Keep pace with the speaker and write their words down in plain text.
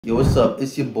Yo, what's up?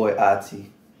 It's your boy Ati.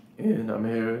 And I'm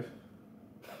here.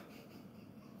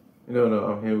 No,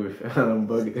 I'm here with I'm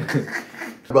bugging.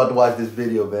 About to watch this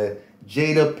video, man.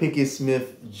 Jada Pinkett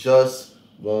Smith just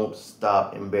won't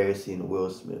stop embarrassing Will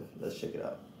Smith. Let's check it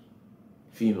out.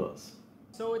 Females.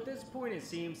 So at this point, it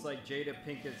seems like Jada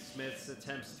Pinkett Smith's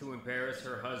attempts to embarrass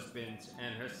her husband,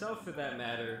 and herself for that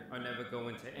matter, are never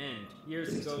going to end.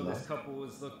 Years ago, this couple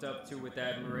was looked up to with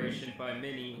admiration by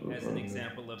many as an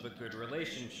example of a good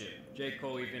relationship. J.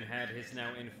 Cole even had his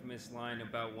now infamous line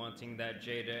about wanting that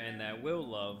Jada and that Will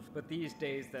love, but these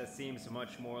days that seems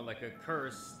much more like a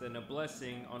curse than a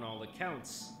blessing on all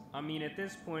accounts. I mean, at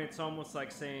this point, it's almost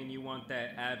like saying you want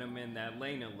that Adam and that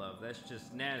Lena love. That's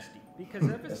just nasty. Because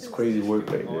ever That's since crazy this work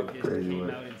dude right there. August Crazy came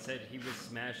work. out and said he was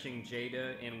smashing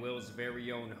Jada in Will's very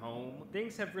own home,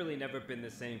 things have really never been the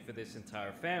same for this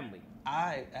entire family.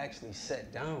 I actually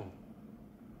sat down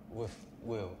with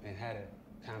Will and had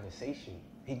a conversation.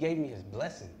 He gave me his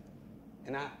blessing.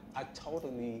 And I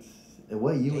totally And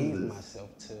what year gave was this?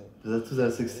 myself to Is that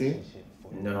 2016? relationship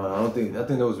for No, I don't think. I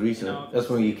think that was recent. That's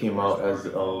when he came out as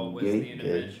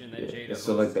gay. Yeah.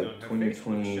 So like that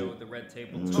 2020. Show the Red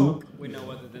Table Mhm. Talk with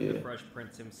no other than the Yeah. Fresh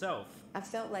Prince himself. I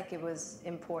felt like it was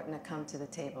important to come to the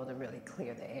table to really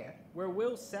clear the air. Where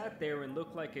Will sat there and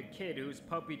looked like a kid whose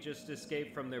puppy just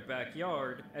escaped from their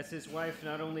backyard, as his wife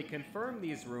not only confirmed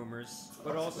these rumors,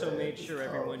 but also made sure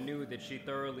everyone knew that she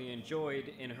thoroughly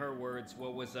enjoyed, in her words,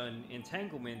 what was an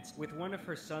entanglement with one of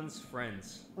her son's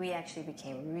friends. We actually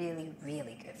became really,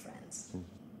 really good friends.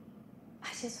 I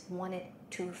just wanted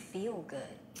to feel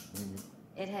good.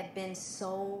 It had been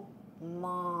so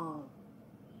long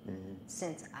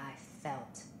since I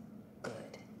felt good.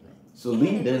 So And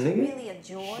leave it that was nigga. really a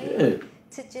joy Shit.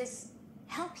 to just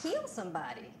help heal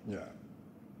somebody. Yeah.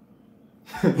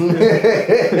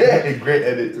 Great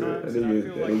edit. Times, I and I think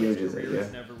feel it- like I his think career it-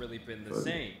 has never really been the But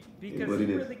same. Because what he it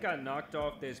is. really got knocked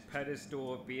off this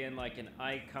pedestal of being like an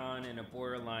icon and a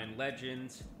borderline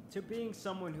legend to being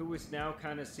someone who is now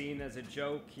kind of seen as a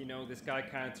joke. You know, this guy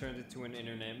kind of turned into an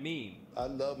internet meme. I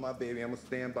love my baby. I'm gonna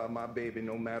stand by my baby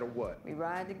no matter what. We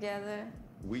ride together,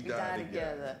 We die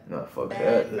together. Nah, fuck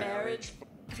Bad that. marriage.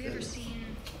 Have you ever seen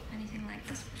anything like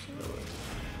this before?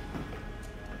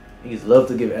 Niggas love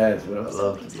to give ads, bro.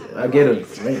 I get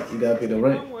him. Rent. You gotta pay the In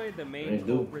rent. one way, the main Rent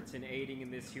due. culprits in aiding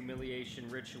in this humiliation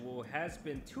ritual has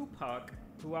been Tupac,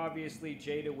 who obviously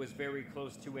Jada was very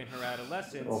close to in her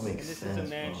adolescence, All and makes this is a sense,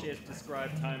 man bro. she has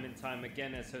described time and time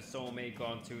again as her soulmate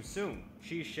gone too soon.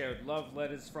 She shared love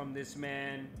letters from this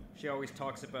man. She always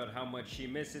talks about how much she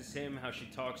misses him, how she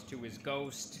talks to his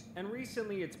ghost, and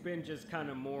recently it's been just kind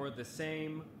of more of the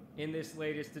same. In this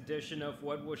latest edition of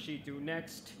What Will She Do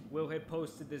Next, Will had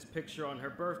posted this picture on her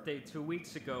birthday 2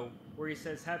 weeks ago where he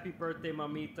says, "Happy birthday,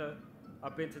 mamita.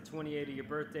 I've been to 28 of your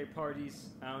birthday parties.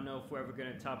 I don't know if we're ever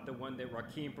going to top the one that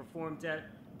Rakim performed at,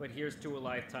 but here's to a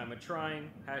lifetime of trying.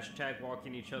 Hashtag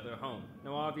walking each other home."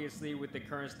 Now, obviously, with the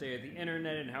current state of the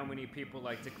internet and how many people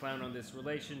like to clown on this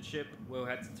relationship, Will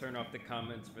had to turn off the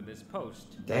comments for this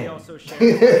post. He Damn. also shared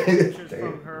pictures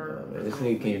from her. Nah, man, this from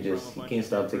nigga can't a just- he bunch can't of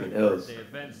stop different taking L's. birthday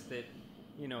events that,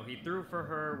 you know, he threw for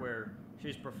her, where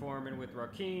she's performing with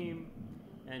Rakim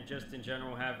and just in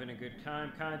general having a good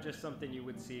time. Kind of just something you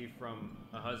would see from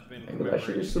a husband. Hey, but that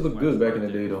shit commemorating used to his look good wife's back in the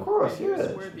birthday. day, though. Of course, And here's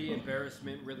yeah. where the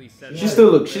embarrassment really sets She in.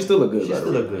 still look good. She by the still way. look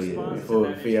good, yeah. Response to Before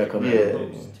that y'all Instagram come Yeah.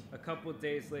 post, a couple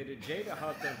days later, Jada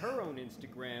hopped on her own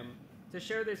Instagram to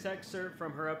share this excerpt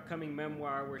from her upcoming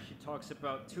memoir where she talks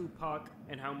about Tupac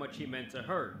and how much he meant to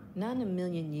her. Not in a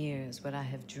million years would I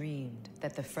have dreamed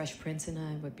that the Fresh Prince and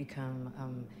I would become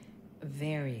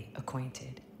very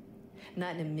acquainted.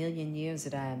 Not in a million years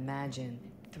did I imagine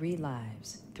 3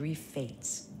 lives, 3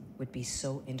 fates would be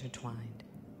so intertwined.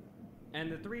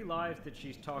 And the 3 lives that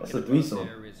she's talking That's a about threesome.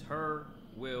 there is her,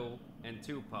 Will, and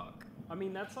Tupac. I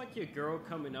mean, that's like your girl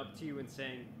coming up to you and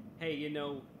saying, "Hey, you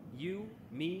know, you,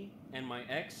 me, and my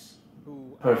ex,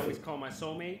 who I always Perfect. call my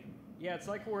soulmate, yeah, it's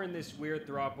like we're in this weird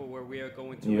throuple where we are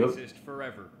going to Yep. exist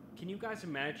forever." Can you guys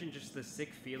imagine just the sick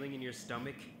feeling in your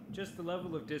stomach? Just the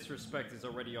level of disrespect is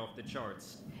already off the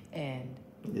charts. And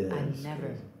Yeah, I that's never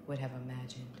crazy. would have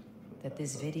imagined that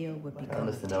this video would I become a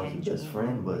understand that was your best tangible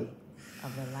friend, but- memory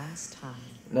of the last time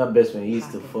Not best friend. He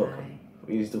used to Pac fuck and her. I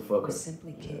We used to fuck were her.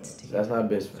 simply kids That's together. not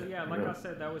best So friend. yeah, like I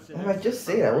said, that was an Why not just excerpt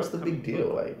say from that? her What's the big upcoming deal?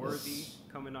 book, Like, Worthy,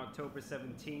 coming October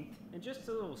 17th. And just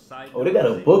a little side Oh, they got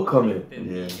a book coming.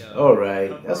 All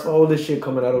right. That's why all this shit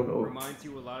coming out of nowhere. Reminds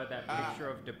you a lot of that picture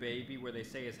of the baby where they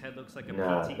say his head looks like a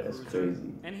Nah, PT that's Cruiser.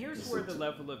 crazy. And here's where the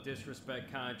level of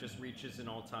disrespect kind of just reaches an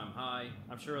all-time high.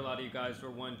 I'm sure a lot of you guys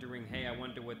were wondering, hey, I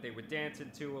wonder what they were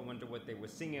dancing to. I wonder what they were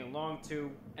singing along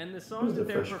to. And the song that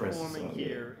they're performing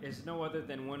here is no other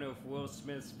than one of Will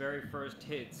Smith's very first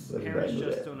hits, Parents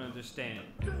Just Don't Understand.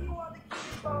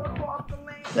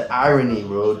 The irony,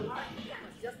 bro.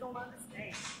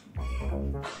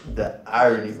 The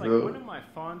irony, it's like bro. one of my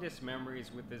fondest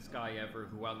memories with this guy ever,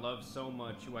 who I love so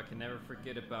much, who I can never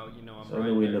forget about. You know, I'm right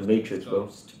in the Matrix, bro.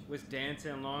 Was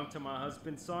dancing along to my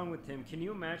husband's song with him. Can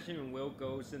you imagine when Will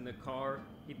goes in the car,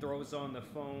 he throws on the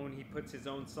phone, he puts his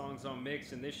own songs on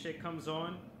mix, and this shit comes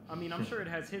on? I mean, I'm sure it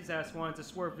has his ass wanting to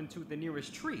swerve into the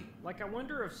nearest tree. Like, I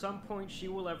wonder if some point she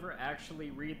will ever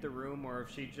actually read the room, or if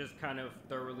she just kind of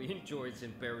thoroughly enjoys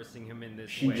embarrassing him in this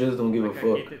way. She just don't give a fuck.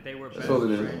 I get that they were best all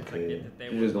it is. friends, I get that they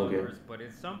She were just don't care. lovers, but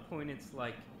at some point it's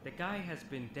like, the guy has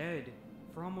been dead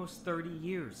for almost 30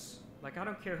 years. Like, I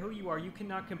don't care who you are, you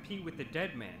cannot compete with the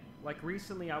dead man. Like,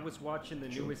 recently I was watching the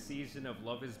newest season of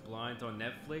Love is Blind on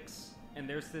Netflix, and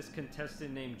there's this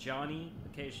contestant named Johnny.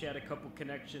 Okay, she had a couple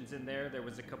connections in there. There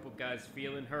was a couple guys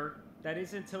feeling her. That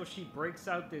is until she breaks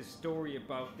out this story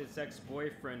about this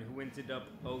ex-boyfriend who ended up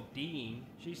ODing.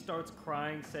 She starts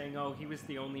crying, saying, oh, he was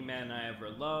the only man I ever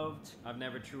loved. I've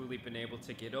never truly been able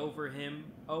to get over him.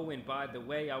 Oh, and by the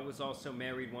way, I was also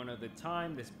married one other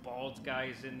time. This bald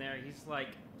guy is in there. He's like,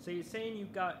 so you're saying you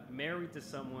got married to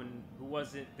someone who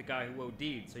wasn't the guy who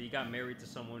OD'd, so you got married to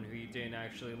someone who you didn't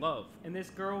actually love. And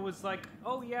this girl was like,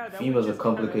 oh yeah, that Females was are just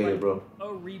kind of complicated, like bro.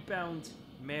 a rebound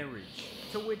marriage.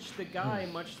 To which the guy,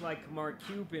 much like Mark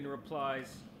Cuban,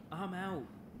 replies, I'm out.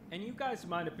 And you guys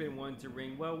might have been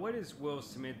wondering, well, what is Will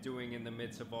Smith doing in the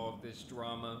midst of all of this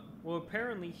drama? Well,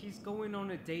 apparently he's going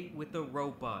on a date with a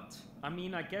robot. I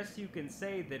mean, I guess you can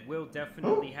say that Will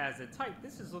definitely has a type.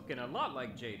 This is looking a lot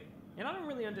like Jada. And I don't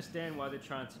really understand why they're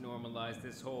trying to normalize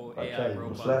this whole AI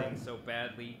robot thing so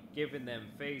badly, giving them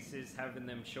faces, having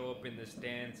them show up in the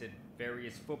stands at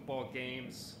various football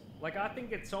games. Like, I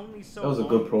think it's only so That was a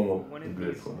good promo. one of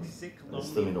these sick, I still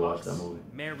lonely need to watch that fucks movie.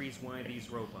 marries one of these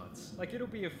robots. Like, it'll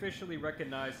be officially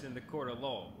recognized in the court of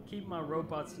law. Keep my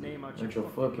robot's name out your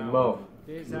fucking mouth.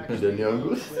 There's actually a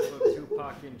clip of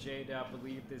Tupac and Jada. I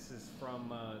believe this is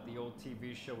from the old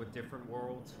TV show A Different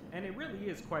World. And it really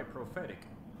is quite prophetic.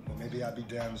 Well, maybe I'll be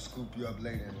down to scoop you up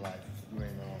later in life. You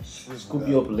ain't on shrivel. Scoop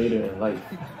you up later in life.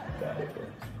 Got it, bro.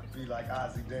 Be like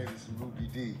Ozzie Davis and Ruby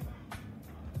D. You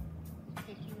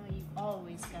know you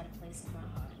always got a place in my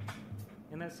heart.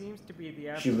 And that seems to be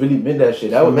the She really meant that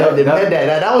shit. That was that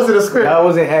was in the script. That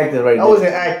wasn't acting right. That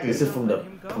wasn't acting. This is from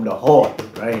the heart,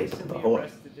 right? From the heart.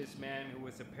 Arrested this man who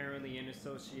was apparently in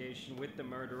association with the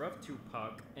murder of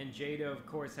Tupac, and Jada, of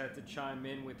course, had to chime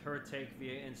in with her take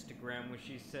via Instagram, where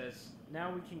she says,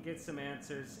 "Now we can get some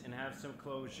answers and have some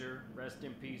closure. Rest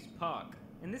in peace, Pac."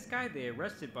 And this guy they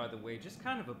arrested, by the way, just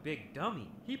kind of a big dummy.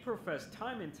 He professed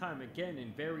time and time again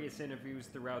in various interviews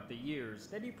throughout the years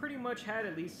that he pretty much had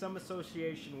at least some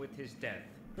association with his death.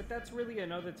 But that's really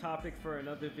another topic for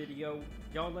another video.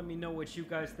 Y'all let me know what you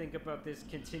guys think about this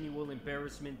continual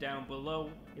embarrassment down below.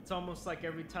 It's almost like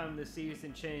every time the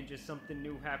season changes, something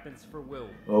new happens for Will.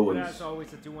 Always. But as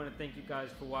always, I do want to thank you guys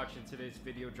for watching today's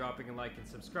video, dropping a like and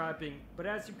subscribing. But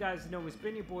as you guys know, it's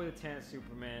been your boy the Tan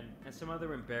Superman, and some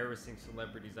other embarrassing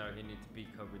celebrities out here need to be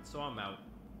covered, so I'm out.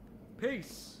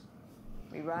 Peace!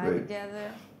 We ride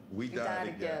together, We die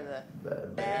together.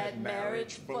 bad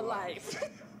marriage for life.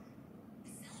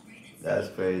 That's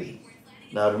crazy.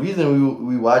 Now the reason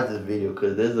we watched this video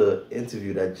because there's an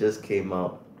interview that just came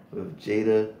out with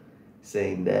Jada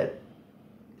saying that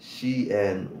she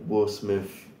and Will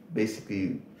Smith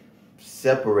basically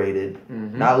separated,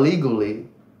 not legally,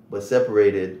 but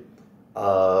separated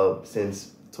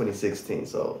since 2016.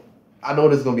 So I know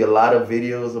there's gonna be a lot of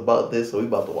videos about this, so we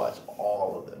about to watch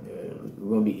all of them. Yeah,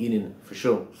 we're gonna be eating for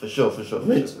sure. For sure.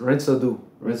 Rinse or do.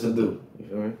 Rinse or do. You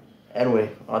feel me?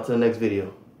 Anyway, on to the next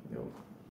video.